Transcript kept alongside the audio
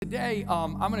today,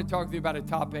 I'm going to talk to you about a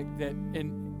topic that,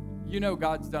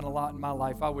 God's done a lot in my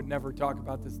life. I would never talk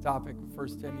about this topic the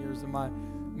first 10 years of my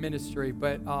ministry,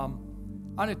 but I'm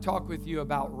going to talk with you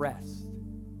about rest.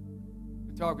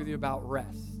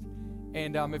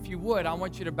 And if you would, I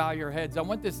want you to bow your heads. I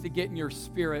want this to get in your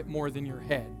spirit more than your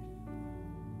head,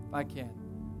 if I can.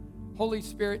 Holy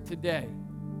Spirit, today,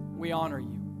 we honor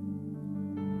you.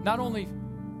 Not only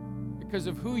because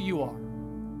of who you are,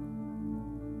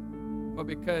 but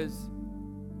because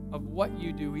of what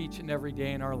you do each and every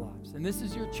day in our lives. And this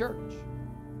is your church.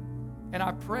 And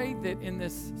I pray that in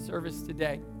this service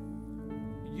today,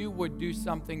 you would do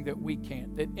something that we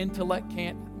can't, that intellect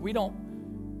can't. We don't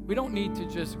need to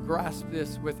just grasp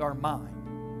this with our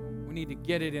mind. We need to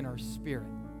get it in our spirit.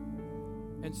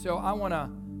 And so I want to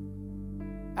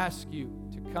ask you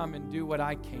to come and do what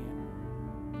I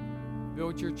can.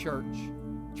 Build your church,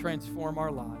 transform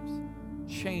our lives,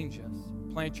 change us,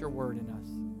 plant your word in us.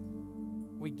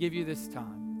 We give you this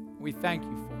time. We thank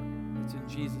you for it. It's in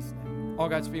Jesus' name. All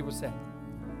God's people say,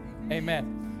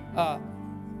 amen.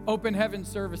 Open heaven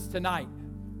service tonight.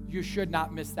 You should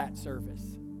not miss that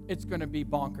service. It's going to be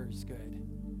bonkers good.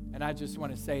 And I just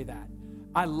want to say that.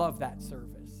 I love that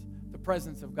service. The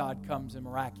presence of God comes in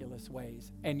miraculous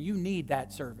ways. And you need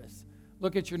that service.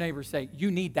 Look at your neighbor, say,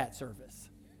 you need that service.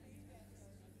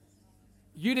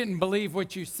 You didn't believe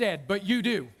what you said, but you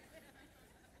do.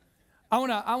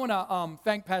 I want to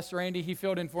thank Pastor Andy. He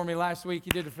filled in for me last week. He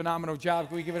did a phenomenal job.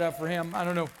 Can we give it up for him? I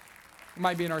don't know. It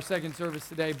might be in our second service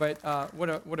today, but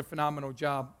what a phenomenal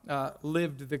job.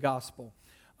 Lived the gospel.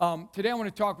 Today I want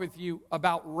to talk with you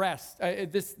about rest.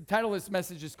 The title of this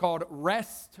message is called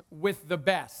Rest with the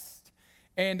Best.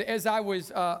 And as I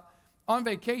was on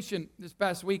vacation this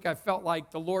past week, I felt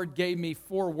like the Lord gave me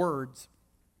 4 words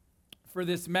for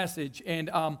this message. And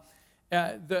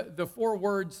the 4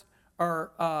 words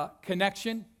are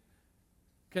connection,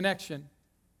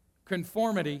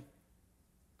 conformity,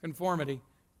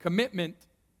 commitment,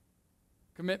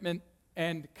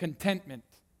 and contentment.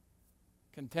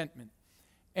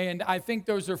 And I think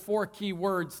those are 4 key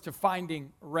words to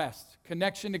finding rest.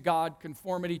 Connection to God,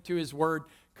 conformity to His Word,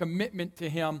 commitment to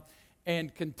Him,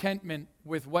 and contentment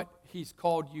with what He's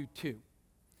called you to.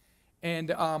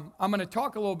 And I'm going to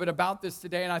talk a little bit about this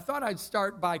today, and I thought I'd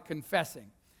start by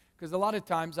confessing. Because a lot of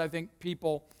times I think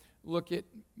people look at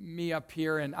me up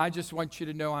here, and I just want you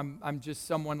to know I'm just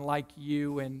someone like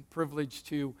you and privileged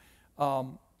to,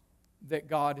 that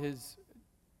God has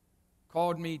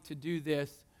called me to do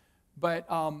this. But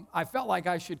I felt like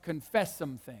I should confess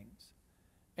some things.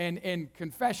 And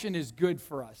confession is good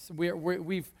for us.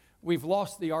 We've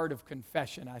lost the art of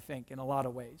confession, I think, in a lot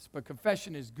of ways. But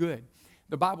confession is good.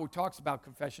 The Bible talks about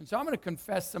confession. So I'm going to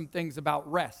confess some things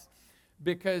about rest.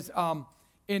 Because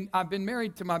I've been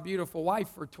married to my beautiful wife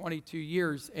for 22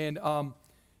 years, and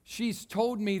she's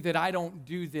told me that I don't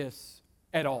do this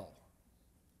at all.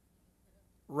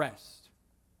 Rest.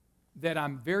 That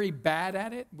I'm very bad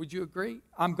at it. Would you agree?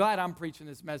 I'm glad I'm preaching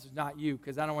this message, not you,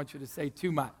 because I don't want you to say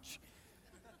too much.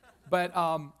 But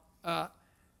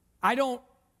I don't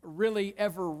really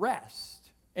ever rest,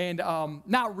 and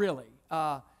not really.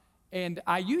 And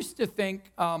I used to think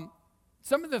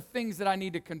some of the things that I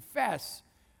need to confess,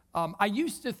 I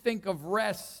used to think of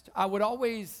rest, I would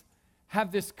always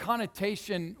have this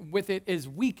connotation with it as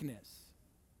weakness.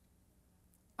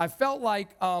 I felt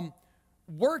like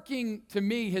working to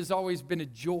me has always been a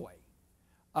joy.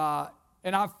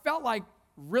 And I felt like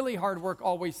really hard work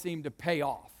always seemed to pay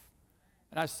off.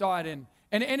 And I saw it and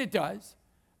it does.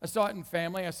 I saw it in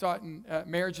family. I saw it in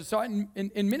marriage. I saw it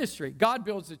in ministry. God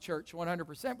builds the church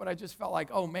 100%, but I just felt like,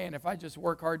 oh man, if I just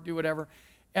work hard, do whatever.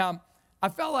 I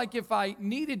felt like if I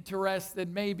needed to rest,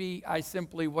 then maybe I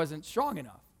simply wasn't strong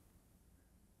enough.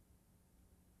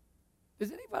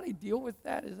 Does anybody deal with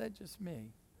that? Is that just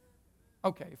me?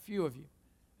 Okay, a few of you.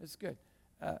 That's good.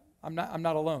 I'm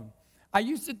not alone. I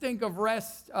used to think of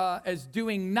rest as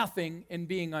doing nothing and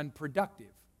being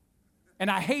unproductive.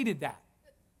 And I hated that.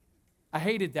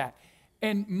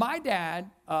 And my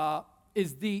dad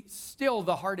is still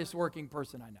the hardest working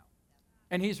person I know.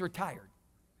 And he's retired.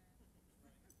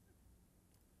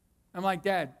 I'm like,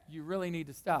 Dad, you really need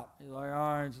to stop. He's like,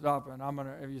 I ain't stopping.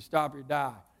 If you stop, you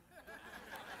die.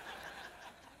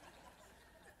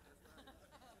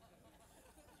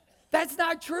 That's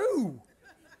not true.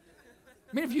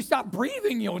 I mean, if you stop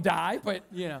breathing, you'll die, but,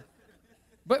 you know.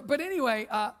 But anyway,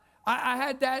 I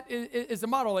had that as a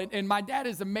model, and my dad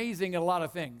is amazing at a lot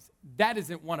of things. That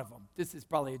isn't one of them. This is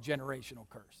probably a generational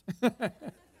curse.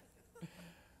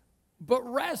 But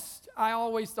rest, I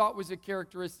always thought was a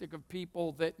characteristic of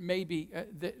people that maybe,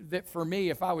 that for me,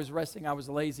 if I was resting, I was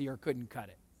lazy or couldn't cut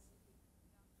it.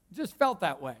 Just felt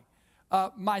that way.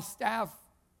 My staff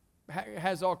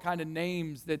has all kind of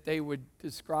names that they would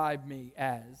describe me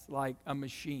as, like a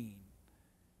machine.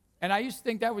 And I used to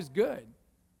think that was good.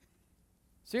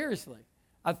 Seriously.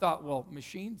 I thought, well,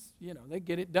 machines, they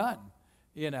get it done,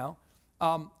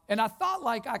 And I thought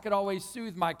like I could always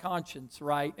soothe my conscience,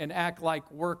 right, and act like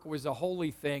work was a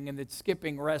holy thing and that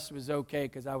skipping rest was okay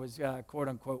because I was, quote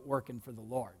unquote, working for the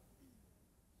Lord.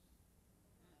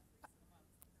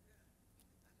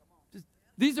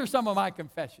 These are some of my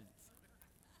confessions.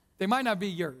 They might not be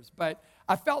yours, but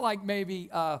I felt like maybe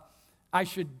I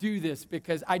should do this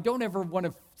because I don't ever want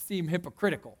to seem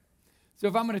hypocritical. So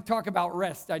if I'm going to talk about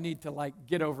rest, I need to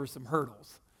get over some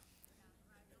hurdles.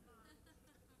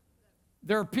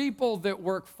 There are people that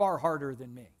work far harder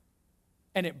than me,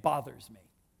 and it bothers me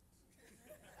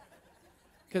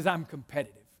because I'm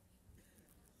competitive,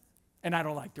 and I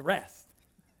don't like to rest.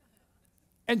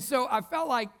 And so I felt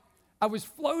like I was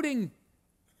floating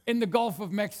in the Gulf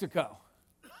of Mexico,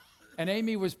 and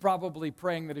Amy was probably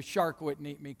praying that a shark wouldn't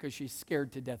eat me because she's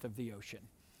scared to death of the ocean.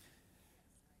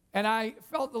 And I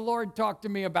felt the Lord talk to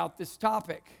me about this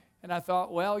topic. And I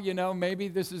thought, well, maybe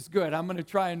this is good. I'm going to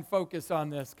try and focus on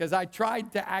this because I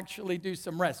tried to actually do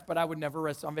some rest, but I would never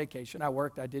rest on vacation. I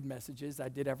worked, I did messages, I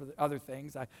did other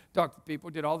things. I talked to people,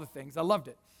 did all the things. I loved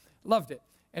it,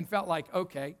 and felt like,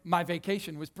 okay, my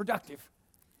vacation was productive.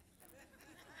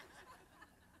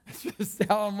 That's just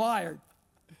how I'm wired.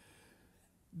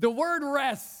 The word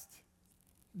rest,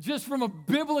 just from a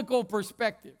biblical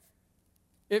perspective,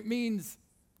 it means,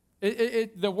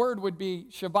 the word would be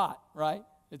Shabbat, right?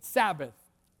 It's Sabbath.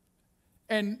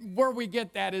 And where we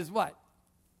get that is what?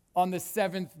 On the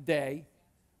seventh day,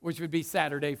 which would be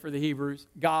Saturday for the Hebrews,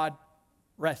 God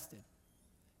rested.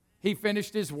 He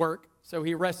finished his work, so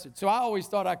he rested. So I always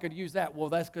thought I could use that. Well,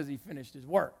 that's because he finished his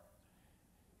work,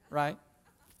 right?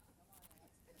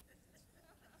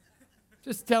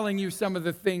 Just telling you some of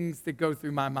the things that go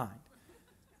through my mind.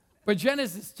 But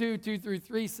Genesis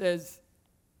 2:2-3 says,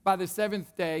 by the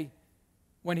seventh day,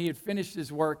 when he had finished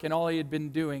his work and all he had been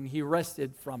doing, he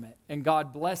rested from it. And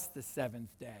God blessed the seventh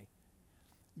day.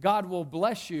 God will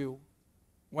bless you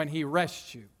when he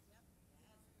rests you.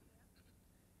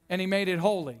 And he made it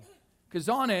holy. Because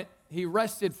on it, he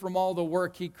rested from all the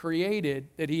work he created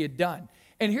that he had done.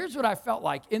 And here's what I felt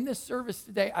like. In this service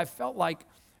today, I felt like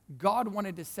God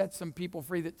wanted to set some people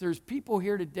free. That there's people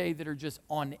here today that are just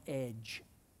on edge.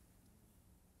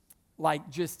 Like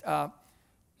just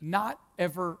not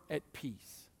ever at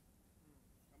peace.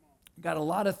 Got a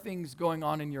lot of things going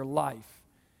on in your life,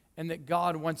 and that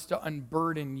God wants to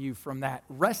unburden you from that.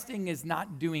 Resting is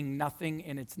not doing nothing,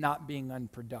 and it's not being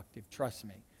unproductive. Trust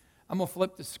me. I'm going to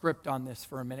flip the script on this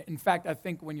for a minute. In fact, I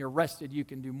think when you're rested, you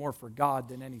can do more for God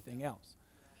than anything else.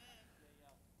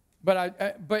 But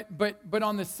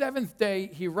on the seventh day,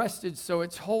 he rested, so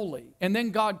it's holy. And then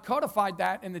God codified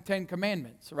that in the Ten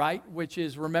Commandments, right? Which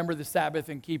is remember the Sabbath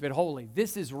and keep it holy.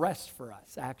 This is rest for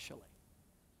us, actually.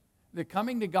 The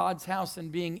coming to God's house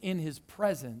and being in his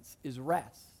presence is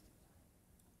rest.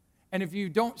 And if you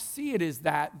don't see it as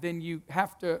that, then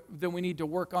we need to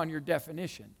work on your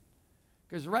definition.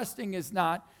 Because resting is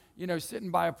not, sitting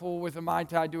by a pool with a Mai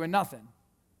Tai doing nothing.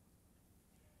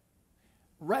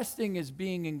 Resting is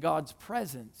being in God's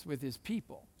presence with his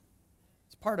people.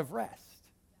 It's part of rest.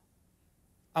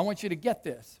 I want you to get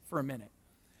this for a minute.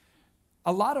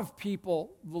 A lot of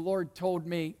people, the Lord told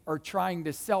me, are trying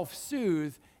to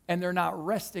self-soothe, and they're not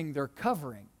resting, they're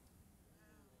covering.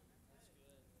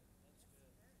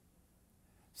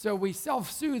 So we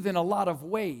self-soothe in a lot of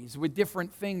ways with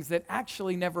different things that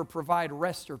actually never provide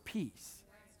rest or peace.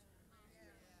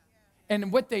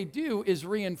 And what they do is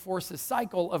reinforce a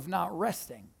cycle of not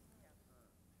resting.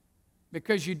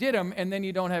 Because you did them, and then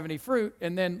you don't have any fruit,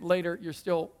 and then later you're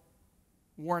still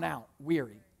worn out,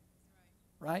 weary.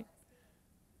 Right?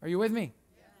 Are you with me?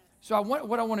 So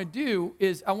what I want to do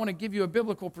is I want to give you a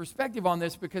biblical perspective on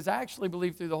this, because I actually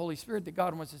believe through the Holy Spirit that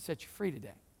God wants to set you free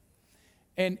today.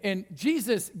 And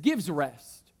Jesus gives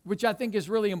rest, which I think is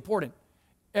really important.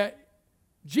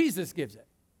 Jesus gives it.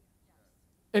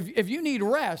 If you need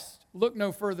rest, look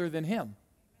no further than him.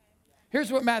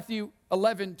 Here's what Matthew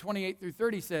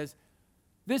 11:28-30 says.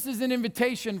 This is an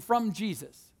invitation from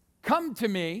Jesus. Come to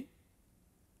me,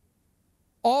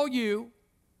 all you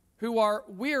who are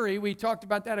weary, we talked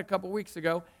about that a couple weeks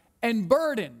ago, and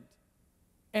burdened,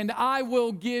 and I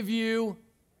will give you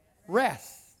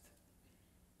rest.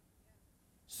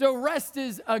 So rest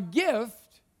is a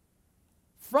gift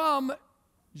from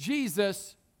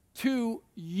Jesus to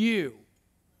you.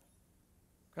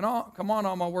 Come on,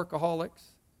 all my workaholics.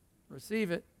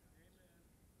 Receive it.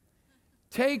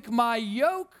 Take my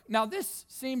yoke. Now, this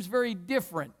seems very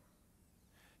different.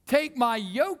 Take my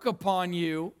yoke upon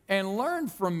you and learn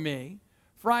from me,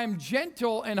 for I am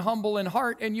gentle and humble in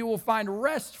heart, and you will find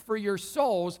rest for your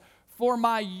souls. For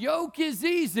my yoke is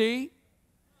easy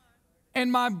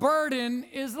and my burden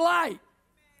is light.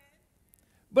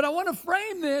 But I want to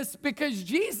frame this because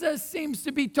Jesus seems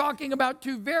to be talking about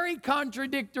two very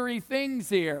contradictory things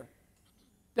here,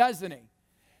 doesn't he?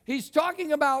 He's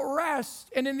talking about rest,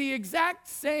 and in the exact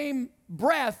same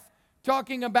breath,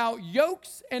 talking about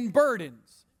yokes and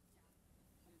burdens.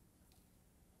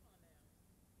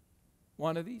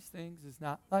 One of these things is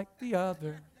not like the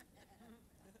other.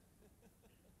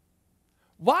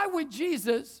 Why would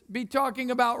Jesus be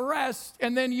talking about rest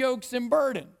and then yokes and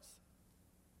burdens?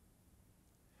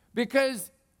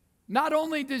 Because not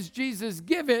only does Jesus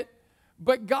give it,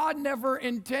 but God never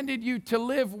intended you to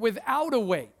live without a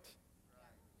weight.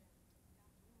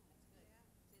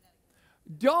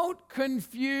 Don't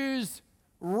confuse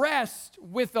rest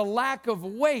with a lack of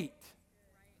weight.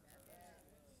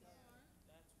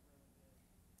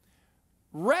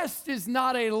 Rest is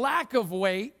not a lack of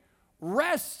weight.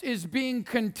 Rest is being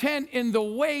content in the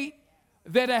weight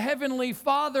that a heavenly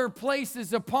Father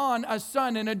places upon a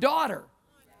son and a daughter.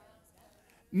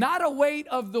 Not a weight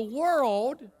of the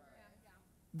world.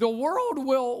 The world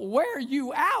will wear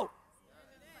you out.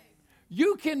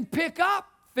 You can pick up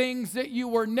things that you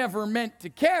were never meant to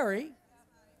carry,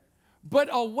 but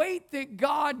a weight that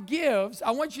God gives,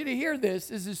 I want you to hear this.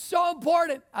 This is so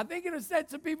important. I think it'll set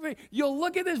some people, you'll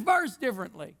look at this verse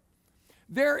differently.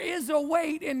 There is a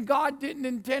weight, and God didn't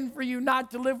intend for you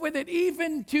not to live with it,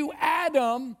 even to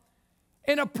Adam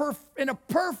in a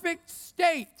perfect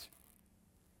state.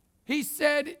 He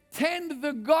said, tend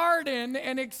the garden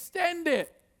and extend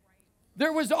it.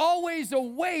 There was always a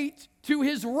weight to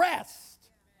his rest.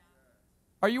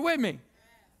 Are you with me?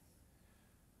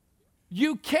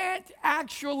 You can't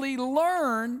actually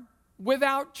learn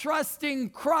without trusting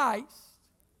Christ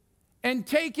and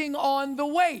taking on the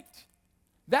weight.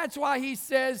 That's why he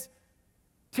says,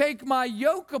 take my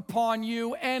yoke upon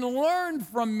you and learn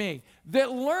from me.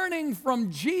 That learning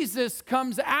from Jesus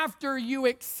comes after you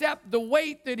accept the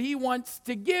weight that he wants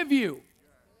to give you.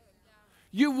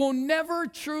 You will never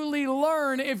truly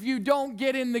learn if you don't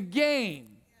get in the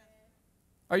game.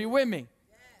 Are you with me?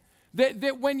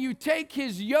 That when you take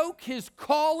his yoke, his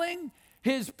calling,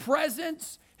 his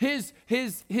presence, his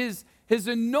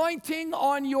anointing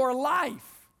on your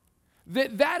life,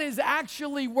 that is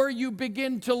actually where you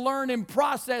begin to learn and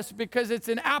process, because it's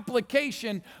an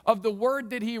application of the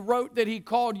word that he wrote that he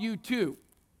called you to.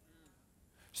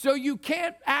 So you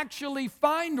can't actually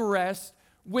find rest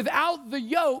without the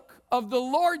yoke of the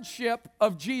lordship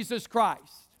of Jesus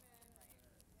Christ.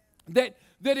 That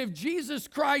if Jesus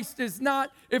Christ is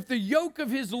not, if the yoke of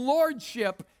his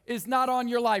lordship is not on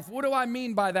your life, what do I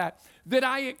mean by that? That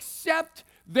I accept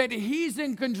that he's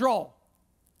in control.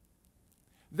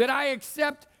 That I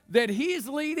accept that he's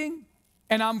leading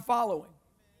and I'm following.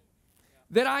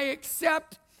 That I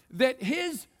accept that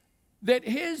his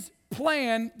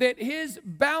plan, that his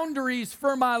boundaries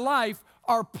for my life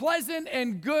are pleasant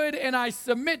and good, and I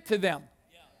submit to them.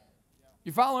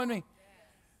 You following me?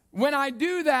 When I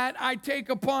do that, I take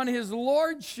upon his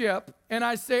lordship and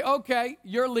I say, okay,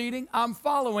 you're leading, I'm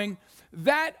following.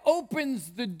 That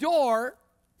opens the door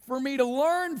for me to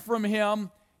learn from him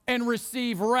and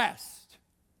receive rest.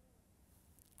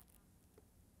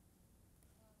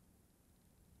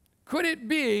 Could it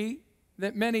be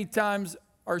that many times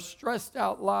our stressed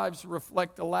out lives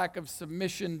reflect a lack of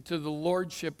submission to the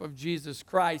lordship of Jesus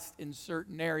Christ in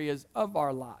certain areas of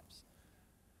our lives?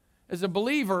 As a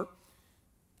believer,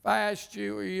 if I asked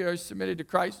you, are you submitted to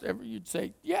Christ ever, you'd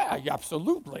say, yeah,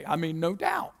 absolutely. I mean, no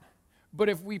doubt. But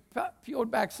if we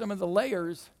peeled back some of the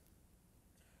layers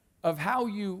of how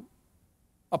you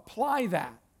apply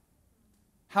that,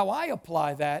 how I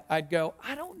apply that, I'd go,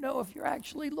 I don't know if you're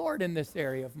actually Lord in this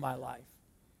area of my life.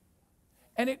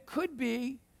 And it could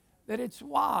be that it's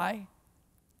why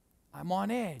I'm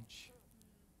on edge.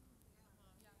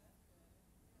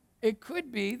 It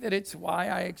could be that it's why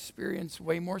I experience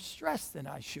way more stress than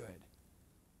I should.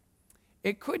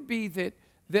 It could be that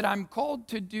I'm called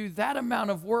to do that amount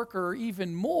of work or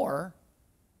even more,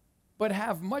 but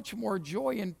have much more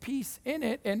joy and peace in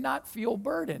it and not feel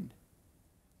burdened.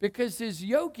 Because his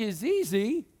yoke is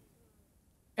easy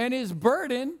and his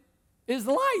burden is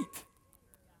light.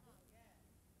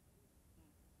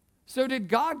 So did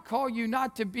God call you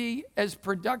not to be as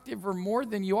productive or more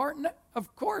than you are? No,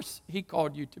 of course he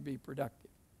called you to be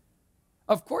productive.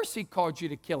 Of course he called you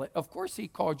to kill it. Of course he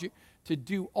called you to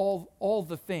do all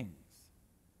the things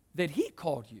that he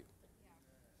called you.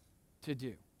 to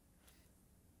do.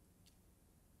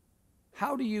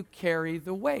 How do you carry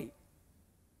the weight?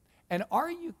 And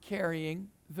are you carrying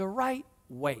the right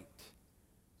weight?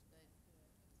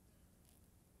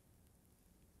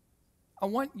 I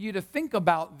want you to think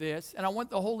about this, and I want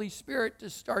the Holy Spirit to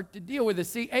start to deal with this.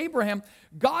 See, Abraham,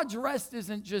 God's rest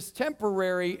isn't just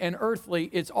temporary and earthly,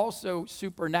 it's also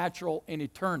supernatural and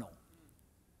eternal.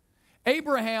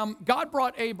 God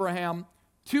brought Abraham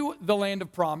to the land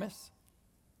of promise.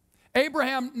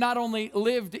 Abraham not only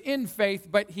lived in faith,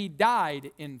 but he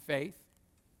died in faith.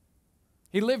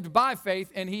 He lived by faith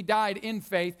and he died in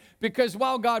faith, because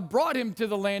while God brought him to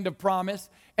the land of promise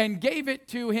and gave it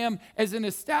to him as an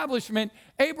establishment,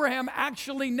 Abraham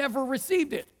actually never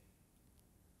received it.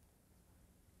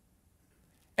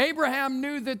 Abraham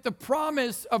knew that the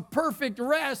promise of perfect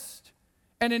rest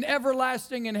and an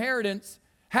everlasting inheritance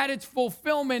had its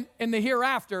fulfillment in the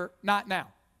hereafter, not now.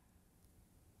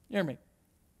 Hear me.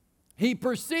 He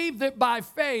perceived that by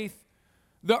faith,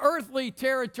 the earthly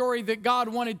territory that God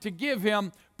wanted to give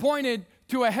him pointed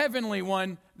to a heavenly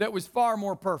one that was far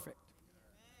more perfect.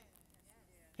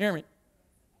 Hear me.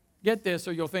 Get this,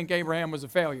 or you'll think Abraham was a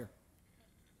failure.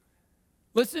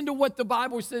 Listen to what the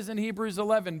Bible says in Hebrews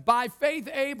 11. By faith,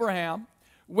 Abraham,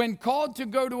 when called to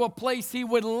go to a place he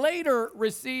would later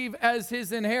receive as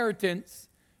his inheritance,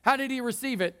 how did he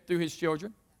receive it? Through his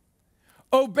children.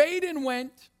 Obeyed and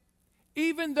went,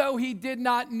 even though he did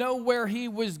not know where he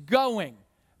was going.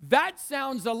 That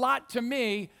sounds a lot to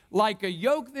me like a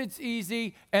yoke that's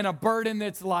easy and a burden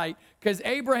that's light, because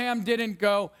Abraham didn't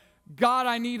go, God,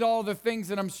 I need all the things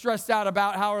that I'm stressed out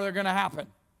about. How are they going to happen?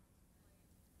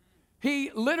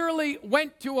 He literally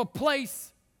went to a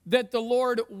place that the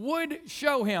Lord would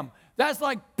show him. That's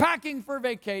like packing for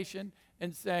vacation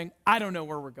and saying, I don't know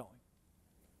where we're going,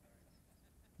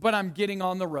 but I'm getting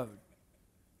on the road.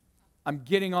 I'm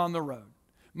getting on the road.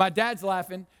 My dad's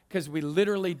laughing because we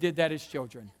literally did that as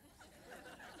children.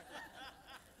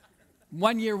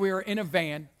 One year we were in a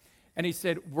van, and he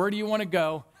said, where do you want to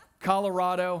go,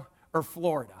 Colorado or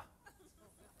Florida?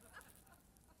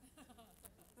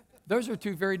 Those are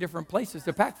two very different places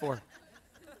to pack for.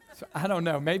 So I don't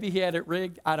know. Maybe he had it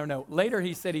rigged. I don't know. Later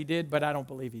he said he did, but I don't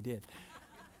believe he did.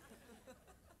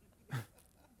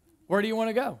 Where do you want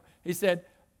to go? He said,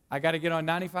 I got to get on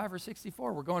 95 or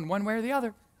 64. We're going one way or the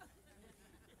other.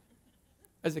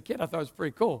 As a kid, I thought it was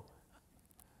pretty cool.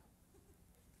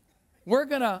 We're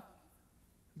going to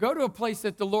go to a place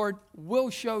that the Lord will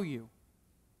show you.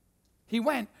 He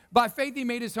went. By faith, he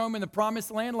made his home in the promised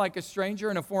land like a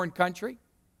stranger in a foreign country.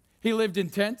 He lived in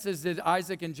tents, as did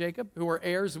Isaac and Jacob, who were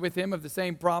heirs with him of the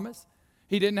same promise.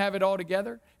 He didn't have it all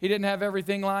together. He didn't have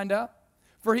everything lined up.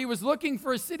 For he was looking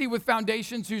for a city with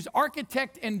foundations whose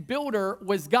architect and builder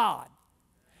was God.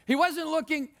 He wasn't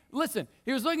looking, listen,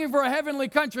 he was looking for a heavenly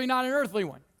country, not an earthly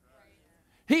one.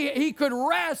 He could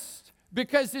rest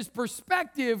because his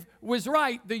perspective was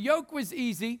right. The yoke was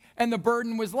easy and the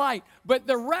burden was light. But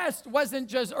the rest wasn't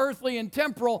just earthly and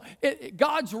temporal.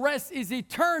 God's rest is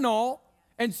eternal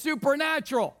and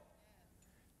supernatural.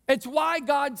 It's why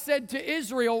God said to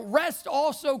Israel, rest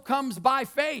also comes by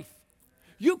faith.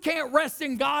 You can't rest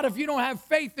in God if you don't have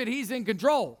faith that he's in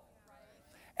control.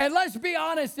 And let's be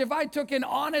honest, if I took an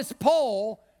honest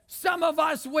poll, some of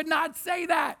us would not say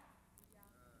that.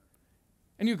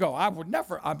 And you go, I would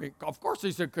never, of course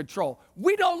he's in control.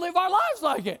 We don't live our lives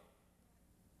like it.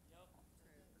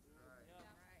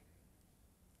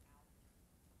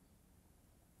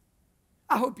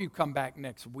 I hope you come back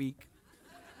next week.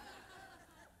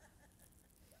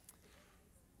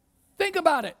 Think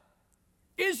about it.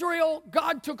 Israel,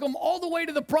 God took them all the way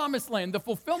to the promised land, the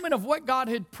fulfillment of what God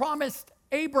had promised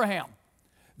Abraham.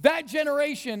 That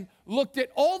generation looked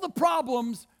at all the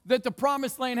problems that the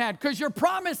promised land had, because your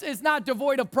promise is not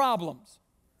devoid of problems.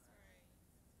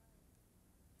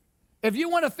 If you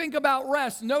want to think about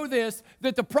rest, know this,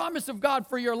 that the promise of God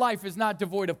for your life is not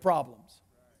devoid of problems.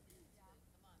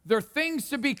 There are things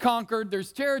to be conquered.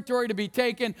 There's territory to be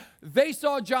taken. They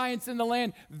saw giants in the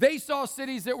land. They saw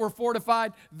cities that were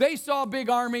fortified. They saw big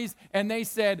armies, and they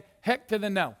said, heck to the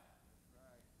no.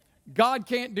 God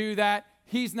can't do that.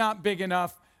 He's not big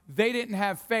enough. They didn't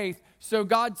have faith. So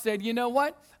God said, you know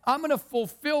what? I'm going to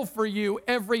fulfill for you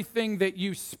everything that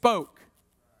you spoke.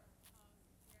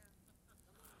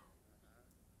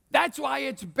 That's why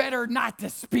it's better not to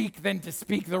speak than to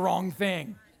speak the wrong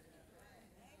thing.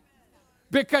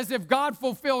 Because if God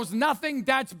fulfills nothing,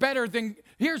 that's better than,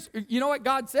 you know what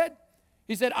God said?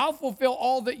 He said, I'll fulfill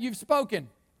all that you've spoken.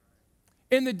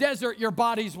 In the desert, your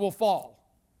bodies will fall.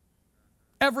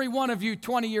 Every one of you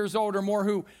 20 years old or more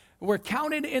who were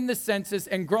counted in the census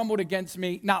and grumbled against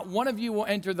me. Not one of you will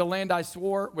enter the land I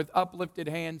swore with uplifted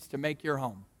hands to make your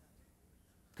home.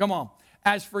 Come on.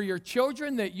 As for your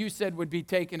children that you said would be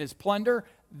taken as plunder,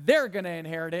 they're going to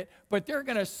inherit it, but they're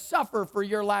going to suffer for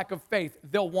your lack of faith.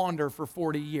 They'll wander for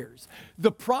 40 years.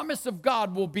 The promise of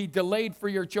God will be delayed for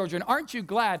your children. Aren't you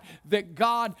glad that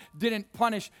God didn't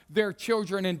punish their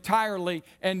children entirely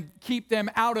and keep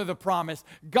them out of the promise?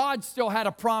 God still had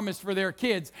a promise for their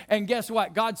kids. And guess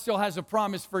what? God still has a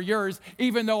promise for yours,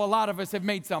 even though a lot of us have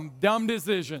made some dumb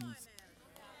decisions.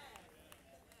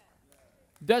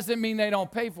 Doesn't mean they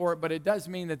don't pay for it, but it does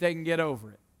mean that they can get over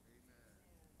it.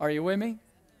 Are you with me?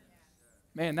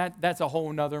 Man, that's a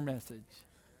whole nother message.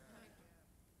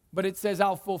 But it says,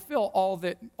 I'll fulfill all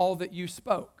that you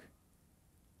spoke.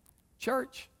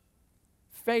 Church,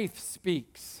 faith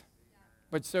speaks,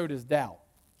 but so does doubt.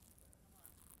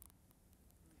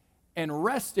 And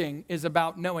resting is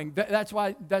about knowing. That's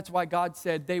why God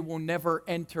said they will never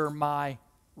enter my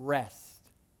rest.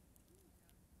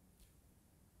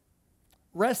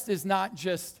 Rest is not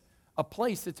just a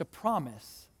place, it's a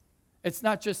promise. It's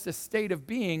not just a state of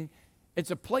being,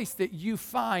 it's a place that you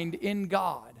find in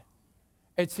God.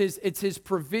 It's his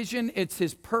provision, it's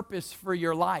his purpose for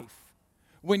your life.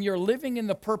 When you're living in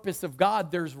the purpose of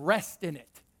God, there's rest in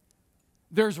it.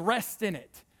 There's rest in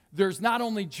it. There's not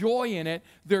only joy in it,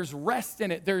 there's rest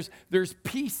in it. There's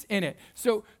peace in it.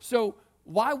 So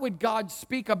why would God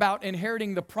speak about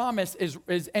inheriting the promise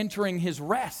is entering his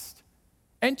rest?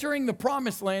 Entering the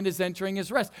promised land is entering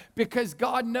his rest, because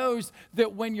God knows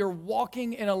that when you're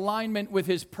walking in alignment with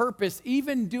his purpose,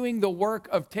 even doing the work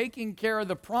of taking care of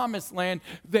the promised land,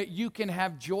 that you can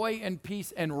have joy and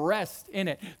peace and rest in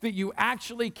it, that you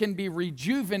actually can be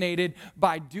rejuvenated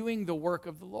by doing the work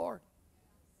of the Lord.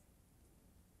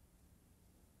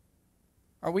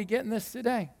 Are we getting this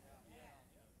today?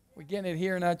 We're getting it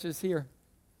here, not just here.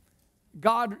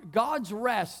 God's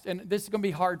rest, and this is going to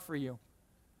be hard for you.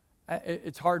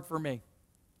 It's hard for me.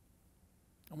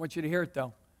 I want you to hear it,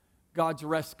 though. God's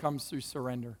rest comes through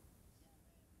surrender.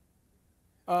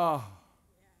 Oh.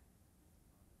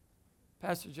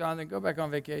 Pastor Jonathan, go back on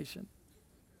vacation.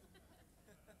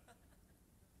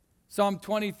 Psalm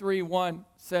 23:1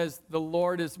 says, the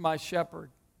Lord is my shepherd.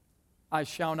 I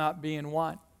shall not be in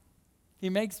want. He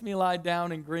makes me lie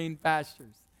down in green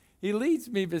pastures. He leads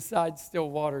me beside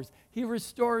still waters. He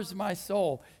restores my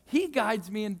soul. He guides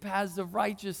me in paths of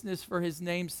righteousness for his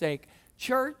name's sake.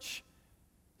 Church,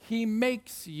 he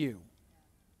makes you.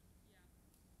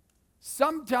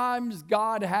 Sometimes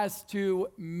God has to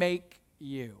make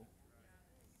you.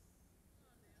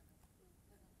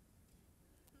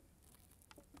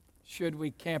 Should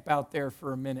we camp out there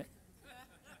for a minute?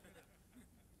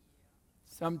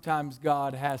 Sometimes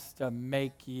God has to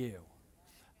make you.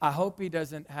 I hope he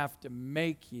doesn't have to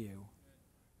make you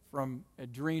from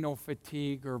adrenal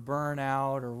fatigue or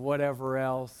burnout or whatever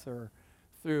else, or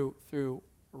through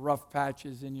rough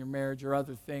patches in your marriage or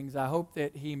other things. I hope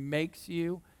that he makes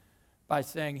you by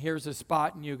saying, here's a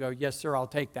spot, and you go, yes, sir, I'll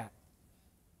take that.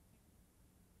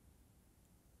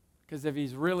 Because if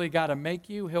he's really got to make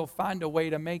you, he'll find a way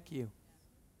to make you.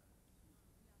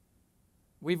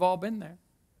 We've all been there.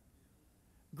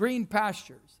 Green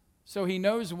pastures. So he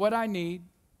knows what I need,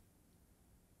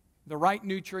 the right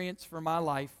nutrients for my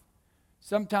life.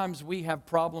 Sometimes we have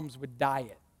problems with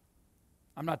diet.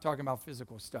 I'm not talking about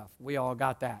physical stuff. We all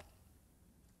got that.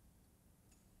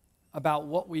 About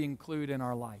what we include in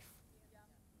our life.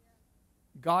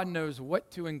 God knows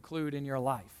what to include in your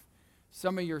life.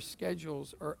 Some of your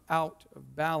schedules are out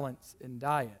of balance in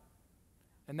diet.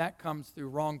 And that comes through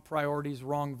wrong priorities,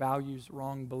 wrong values,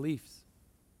 wrong beliefs.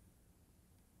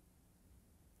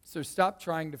 So stop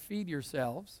trying to feed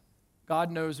yourselves.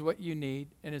 God knows what you need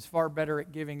and is far better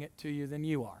at giving it to you than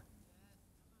you are.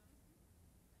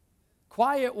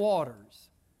 Quiet waters.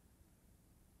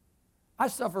 I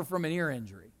suffer from an ear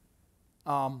injury.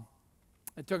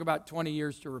 It took about 20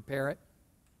 years to repair it.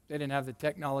 They didn't have the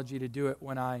technology to do it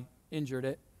when I injured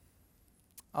it.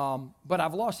 But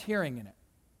I've lost hearing in it.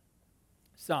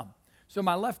 Some. So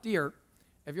my left ear,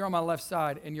 if you're on my left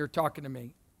side and you're talking to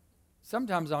me,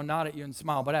 sometimes I'll nod at you and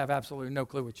smile, but I have absolutely no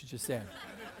clue what you just said.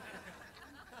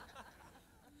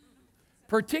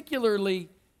 Particularly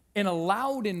in a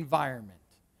loud environment.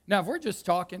 Now, if we're just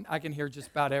talking, I can hear just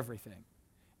about everything.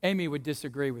 Amy would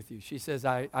disagree with you. She says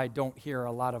I don't hear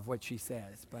a lot of what she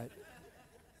says, but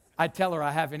I tell her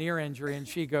I have an ear injury, and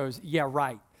she goes, yeah,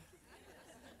 right.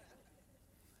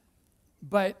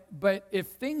 But if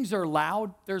things are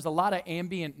loud, there's a lot of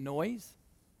ambient noise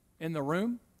in the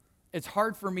room, it's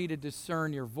hard for me to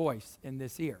discern your voice in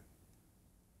this ear.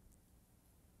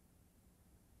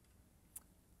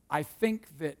 I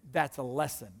think that that's a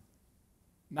lesson,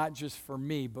 not just for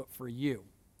me, but for you.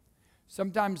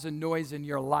 Sometimes the noise in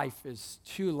your life is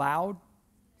too loud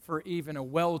for even a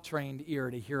well-trained ear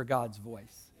to hear God's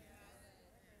voice.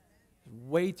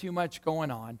 Way too much going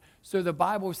on. So the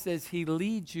Bible says he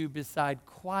leads you beside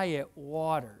quiet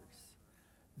waters.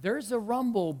 There's a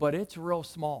rumble, but it's real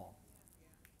small.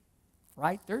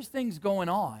 Right? There's things going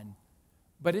on,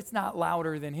 but it's not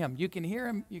louder than him. You can hear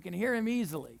him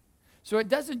easily. So it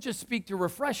doesn't just speak to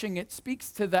refreshing, it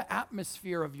speaks to the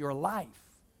atmosphere of your life.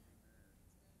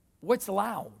 What's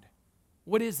loud?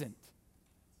 What isn't?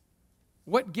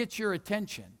 What gets your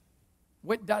attention?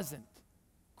 What doesn't?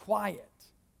 Quiet.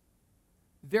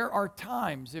 There are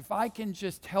times, if I can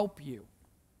just help you,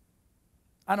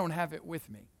 I don't have it with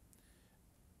me,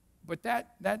 but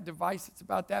that device, it's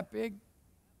about that big,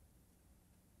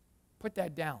 put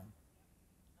that down.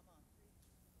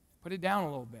 Put it down a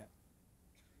little bit.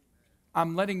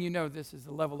 I'm letting you know this is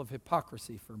a level of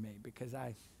hypocrisy for me because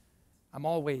I'm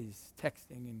always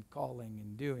texting and calling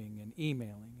and doing and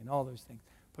emailing and all those things.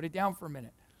 Put it down for a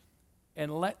minute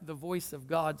and let the voice of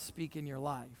God speak in your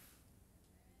life.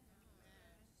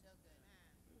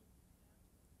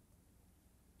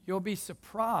 You'll be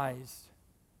surprised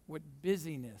what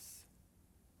busyness,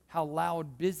 how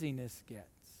loud busyness gets.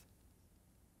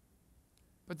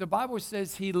 But the Bible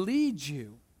says he leads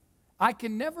you. I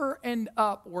can never end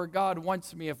up where God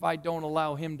wants me if I don't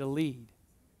allow him to lead.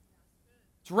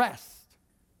 It's rest.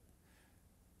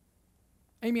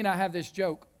 Amy and I have this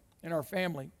joke in our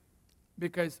family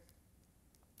because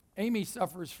Amy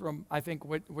suffers from, I think,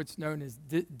 what's known as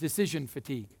decision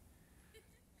fatigue.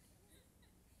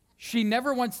 She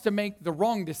never wants to make the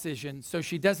wrong decision, so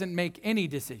she doesn't make any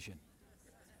decision.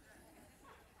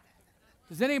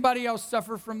 Does anybody else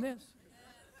suffer from this?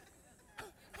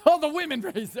 All the women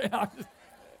raise their hands.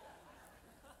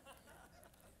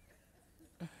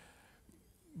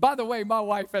 By the way, my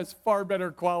wife has far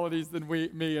better qualities than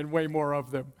me and way more of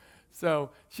them.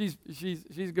 So she's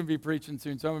going to be preaching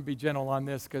soon, so I'm going to be gentle on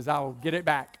this because I'll get it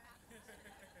back.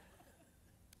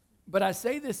 But I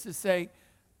say this to say,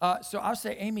 so I'll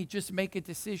say, Amy, just make a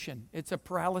decision. It's a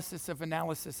paralysis of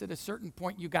analysis. At a certain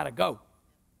point, you got to go.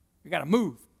 You got to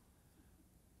move.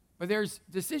 But there's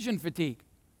decision fatigue.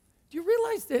 Do you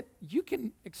realize that you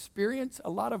can experience a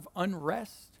lot of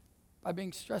unrest by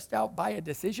being stressed out by a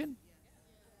decision?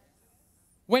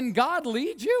 When God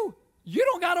leads you, you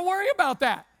don't got to worry about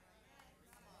that.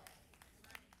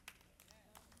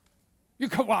 You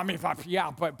go, well, I mean,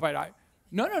 but I,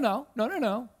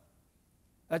 no.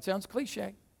 That sounds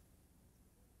cliche.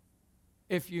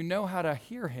 If you know how to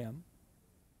hear him,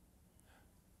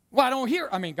 well, I don't hear,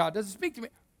 God doesn't speak to me.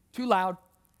 Too loud.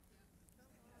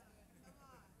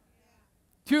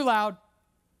 Too loud.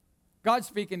 God's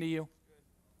speaking to you.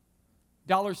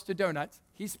 Dollars to donuts.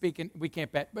 He's speaking. We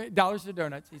can't bet, but dollars to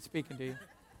donuts. He's speaking to you.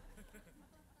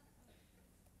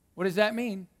 What does that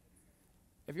mean?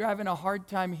 If you're having a hard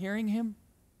time hearing him,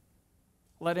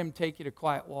 let him take you to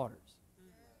quiet waters.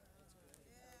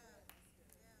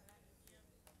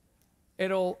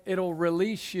 It'll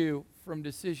release you from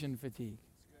decision fatigue.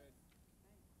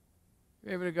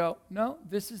 You're able to go, no,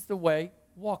 this is the way,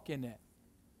 walk in it.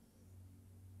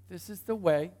 This is the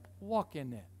way, walk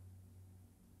in it.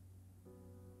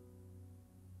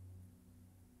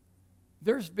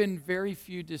 There's been very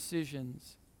few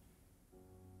decisions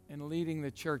in leading the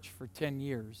church for 10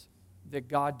 years that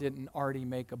God didn't already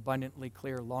make abundantly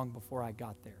clear long before I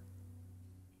got there.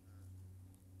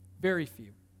 Very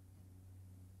few.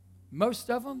 Most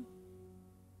of them,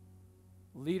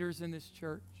 leaders in this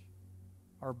church,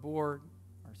 our board,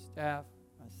 our staff,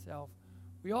 myself,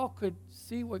 we all could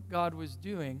see what God was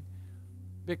doing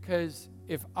because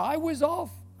if I was off,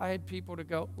 I had people to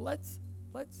go, let's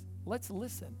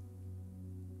listen.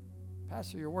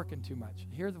 Pastor, you're working too much.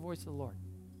 Hear the voice of the Lord.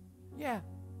 Yeah,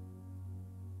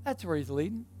 that's where he's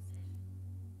leading.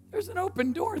 There's an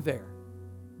open door there.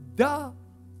 Duh.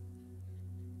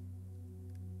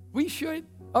 We should,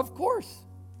 of course,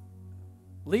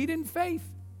 lead in faith.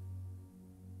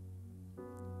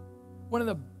 One of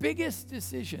the biggest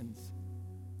decisions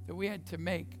that we had to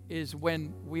make is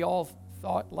when we all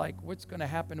thought, like, what's going to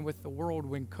happen with the world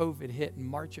when COVID hit in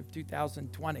March of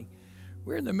 2020?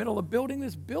 We're in the middle of building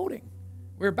this building.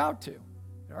 We're about to.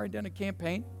 We'd already done a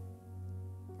campaign,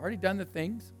 already done the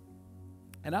things.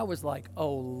 And I was like,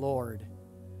 oh, Lord,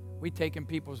 we taking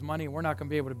people's money and we're not going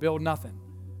to be able to build nothing.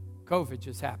 COVID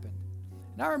just happened.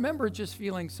 And I remember just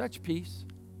feeling such peace,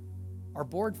 our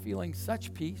board feeling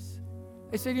such peace.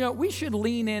 They said, we should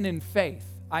lean in faith.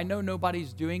 I know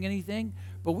nobody's doing anything,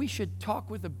 but we should talk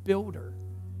with a builder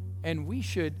and we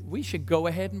should go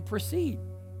ahead and proceed.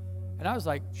 And I was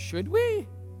like, should we?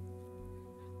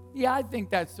 Yeah, I think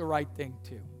that's the right thing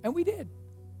too. And we did.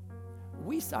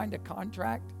 We signed a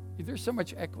contract. There's so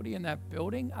much equity in that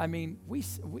building. I mean, we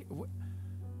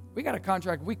got a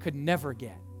contract we could never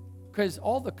get because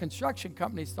all the construction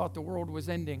companies thought the world was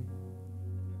ending.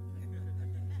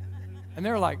 And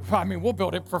they're like, well, I mean, we'll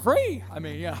build it for free. I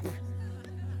mean, yeah.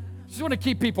 Just want to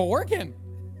keep people working,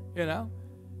 you know?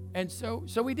 And so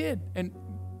we did. And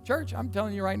church, I'm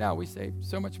telling you right now, we saved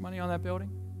so much money on that building.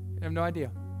 You have no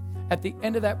idea. At the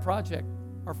end of that project,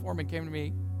 our foreman came to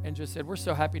me and just said, we're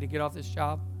so happy to get off this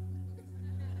job.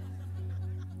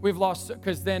 We've lost,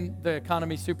 because then the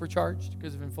economy supercharged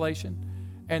because of inflation,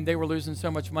 and they were losing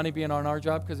so much money being on our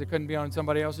job because they couldn't be on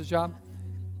somebody else's job,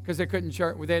 because they couldn't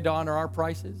charge, they had to honor our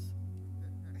prices.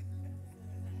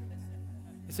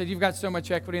 He said, you've got so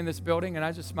much equity in this building, and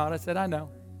I just smiled. I said, I know.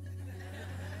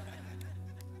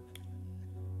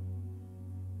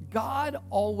 God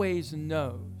always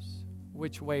knows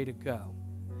which way to go.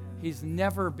 He's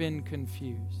never been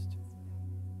confused.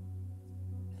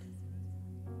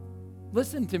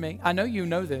 Listen to me. I know you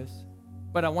know this,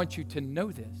 but I want you to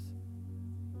know this.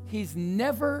 He's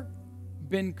never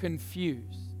been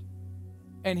confused,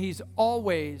 and he's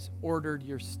always ordered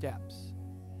your steps.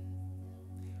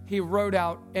 He wrote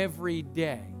out every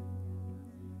day.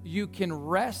 You can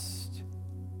rest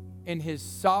in his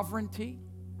sovereignty.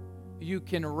 You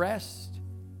can rest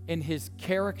in his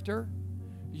character.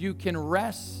 You can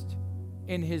rest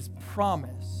in his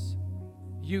promise.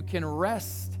 You can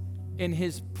rest in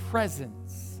his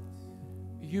presence.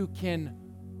 You can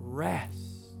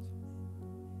rest.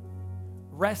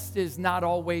 Rest is not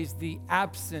always the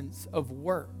absence of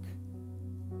work.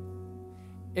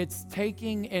 It's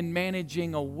taking and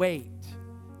managing a weight.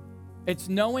 It's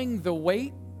knowing the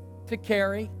weight to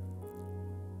carry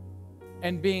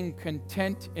and being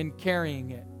content in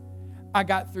carrying it. I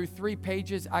got through 3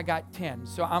 pages. I got 10.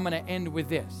 So I'm going to end with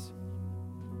this.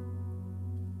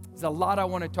 There's a lot I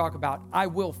want to talk about. I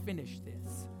will finish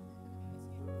this.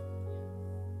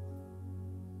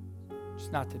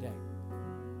 Just not today.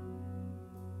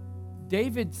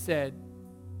 David said,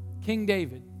 King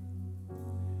David,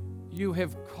 you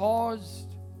have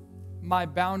caused my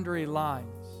boundary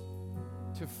lines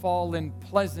to fall in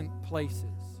pleasant places.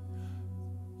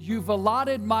 You've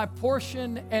allotted my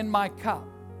portion and my cup.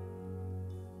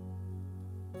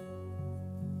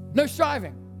 No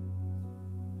striving.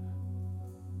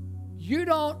 You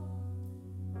don't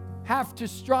have to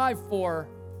strive for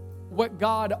what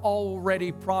God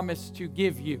already promised to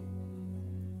give you.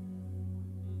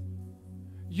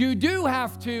 You do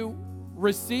have to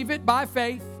receive it by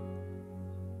faith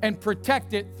and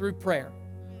protect it through prayer.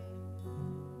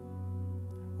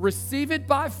 Receive it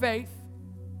by faith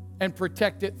and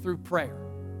protect it through prayer.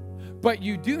 But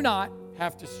you do not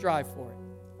have to strive for it.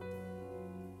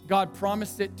 God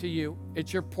promised it to you.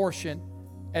 It's your portion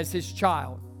as his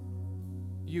child.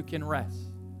 You can rest.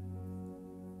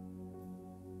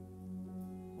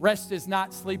 Rest is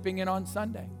not sleeping in on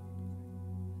Sunday.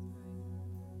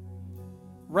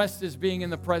 Rest is being in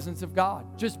the presence of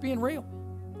God, just being real.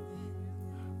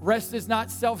 Rest is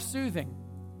not self-soothing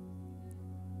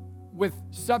with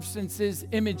substances,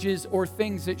 images, or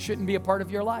things that shouldn't be a part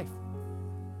of your life.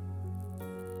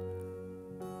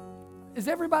 Is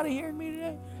everybody hearing me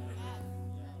today?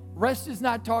 Rest is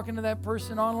not talking to that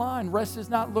person online. Rest is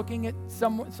not looking at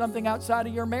something outside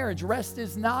of your marriage. Rest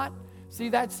is not, see,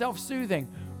 that's self-soothing.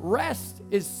 Rest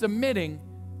is submitting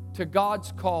to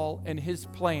God's call and his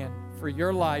plan for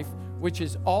your life, which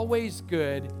is always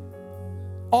good,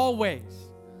 always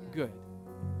good.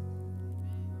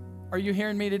 Are you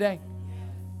hearing me today?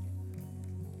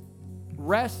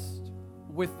 Rest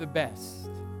with the best.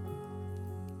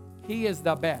 He is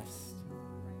the best.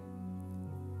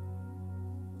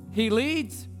 He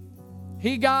leads,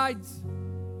 he guides,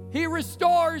 he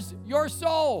restores your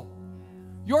soul.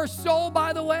 Your soul,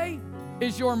 by the way,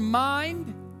 is your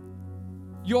mind,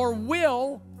 your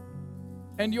will,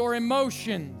 and your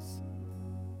emotions.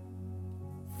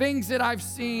 Things that I've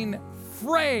seen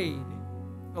frayed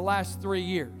the last 3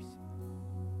 years.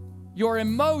 Your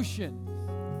emotions.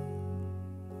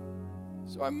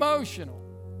 So emotional.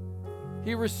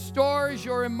 He restores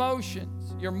your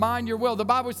emotions, your mind, your will. The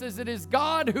Bible says it is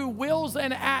God who wills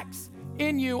and acts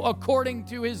in you according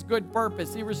to his good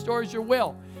purpose. He restores your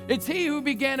will. It's he who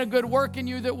began a good work in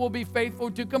you that will be faithful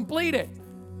to complete it.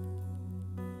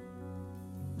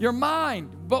 Your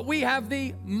mind, but we have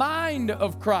the mind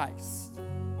of Christ.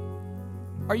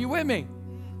 Are you with me?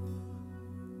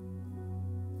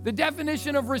 The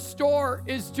definition of restore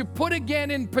is to put again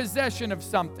in possession of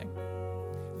something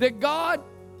that God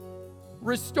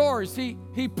restores.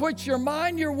 He puts your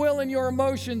mind, your will, and your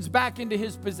emotions back into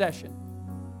his possession.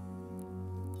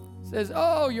 Says,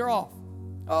 oh, you're off.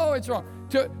 Oh, it's wrong.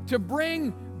 To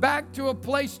bring back to a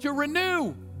place to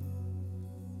renew.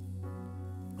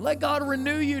 Let God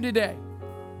renew you today.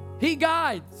 He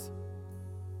guides.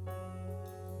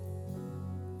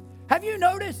 Have you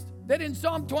noticed that in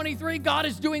Psalm 23, God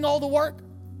is doing all the work?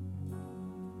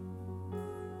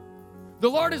 The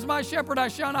Lord is my shepherd, I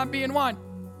shall not be in want.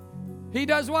 He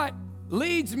does what?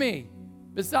 Leads me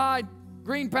beside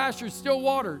green pastures, still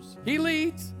waters. He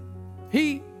leads.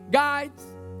 He guides.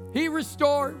 He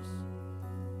restores.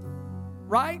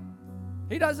 Right?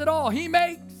 He does it all. He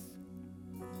makes.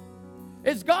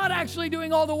 Is God actually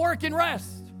doing all the work in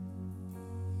rest?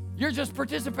 You're just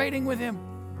participating with him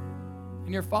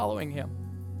and you're following him.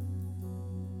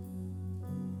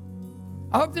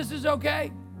 I hope this is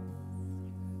okay.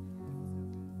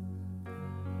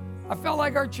 I felt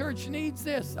like our church needs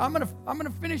this. I'm gonna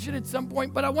finish it at some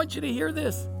point, but I want you to hear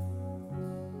this.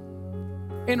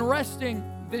 In resting,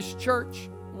 this church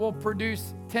will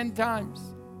produce 10 times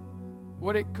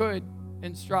what it could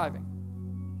in striving.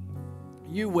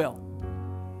 You will.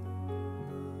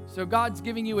 So God's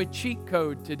giving you a cheat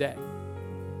code today.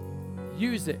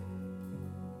 Use it.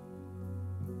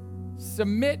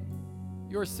 Submit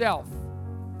yourself.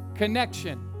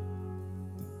 Connection.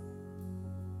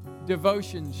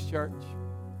 Devotions, church.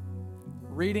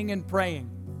 Reading and praying.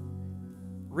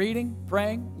 Reading,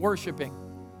 praying, worshiping.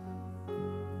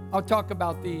 I'll talk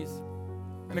about these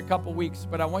in a couple weeks,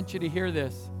 but I want you to hear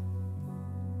this.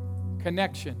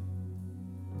 Connection.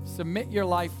 Submit your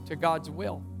life to God's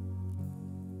will.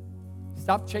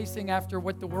 Stop chasing after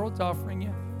what the world's offering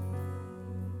you.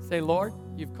 Say, Lord,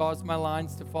 you've caused my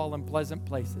lines to fall in pleasant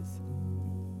places.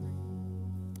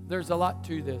 There's a lot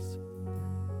to this,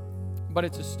 but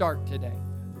it's a start today.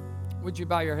 Would you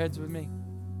bow your heads with me?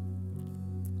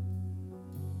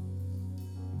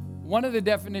 One of the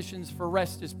definitions for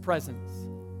rest is presence.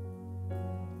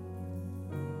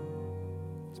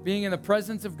 It's being in the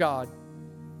presence of God.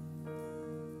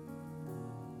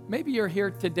 Maybe you're here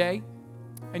today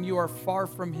and you are far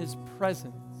from his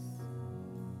presence.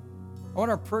 I want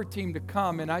our prayer team to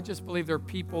come, and I just believe there are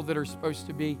people that are supposed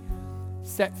to be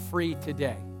set free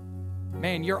today.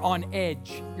 Man, you're on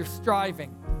edge. You're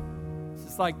striving. It's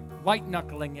just like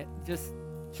white-knuckling it. Just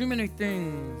too many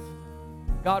things.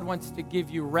 God wants to give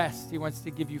you rest. He wants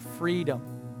to give you freedom.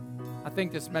 I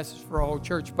think this message for a whole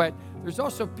church, but there's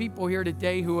also people here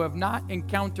today who have not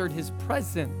encountered his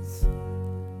presence.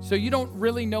 So you don't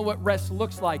really know what rest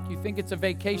looks like. You think it's a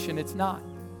vacation. It's not.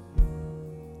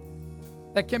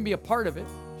 That can be a part of it,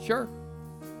 sure.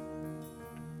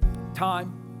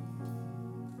 Time,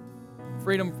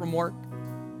 freedom from work.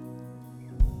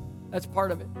 That's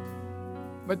part of it.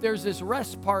 But there's this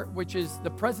rest part, which is the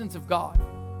presence of God.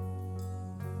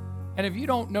 And if you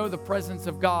don't know the presence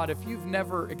of God, if you've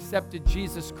never accepted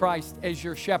Jesus Christ as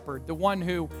your shepherd, the one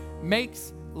who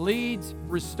makes, leads,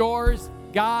 restores,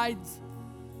 guides,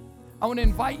 I want to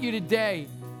invite you today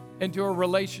into a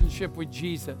relationship with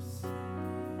Jesus,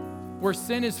 where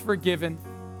sin is forgiven,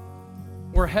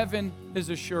 where heaven is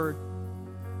assured,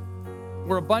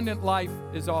 where abundant life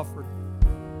is offered,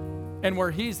 and where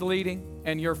he's leading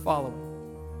and you're following,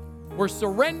 where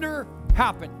surrender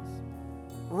happens.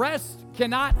 Rest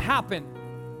cannot happen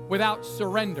without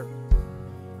surrender.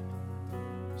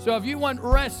 So if you want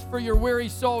rest for your weary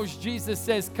souls, Jesus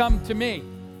says, come to me,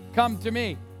 come to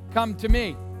me, come to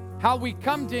me. How we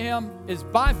come to him is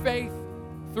by faith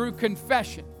through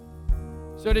confession.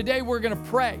 So today we're going to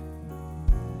pray,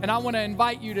 and I want to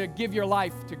invite you to give your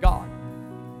life to God.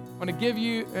 I want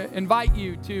to invite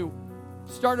you to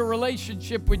start a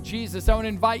relationship with Jesus. I want to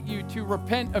invite you to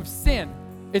repent of sin.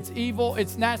 It's evil,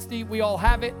 it's nasty, we all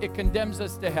have it. It condemns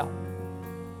us to hell.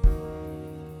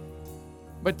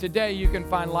 But today you can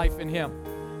find life in him.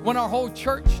 I want our whole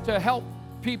church to help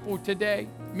people today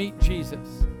meet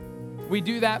Jesus. We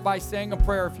do that by saying a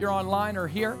prayer. If you're online or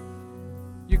here,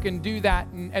 you can do that.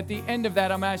 And at the end of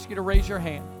that, I'm going to ask you to raise your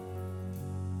hand.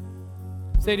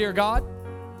 Say, dear God,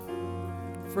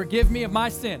 forgive me of my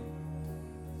sin.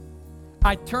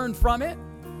 I turn from it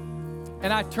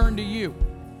and I turn to you.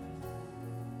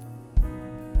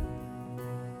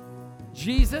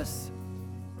 Jesus,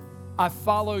 I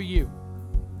follow you.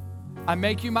 I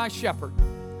make you my shepherd.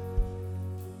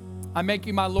 I make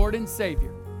you my Lord and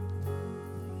Savior.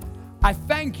 I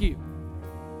thank you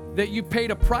that you paid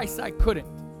a price I couldn't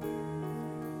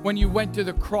when you went to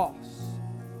the cross.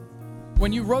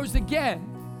 When you rose again,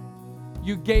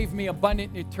 you gave me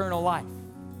abundant eternal life.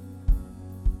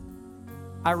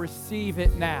 I receive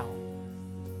it now.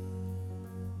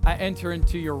 I enter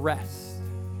into your rest.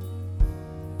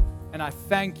 And I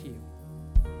thank you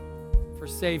for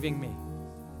saving me.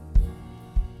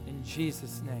 In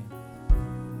Jesus' name.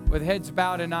 With heads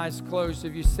bowed and eyes closed,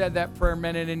 if you said that prayer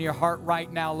meant it in your heart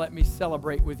right now, let me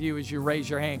celebrate with you as you raise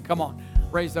your hand. Come on,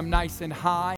 raise them nice and high.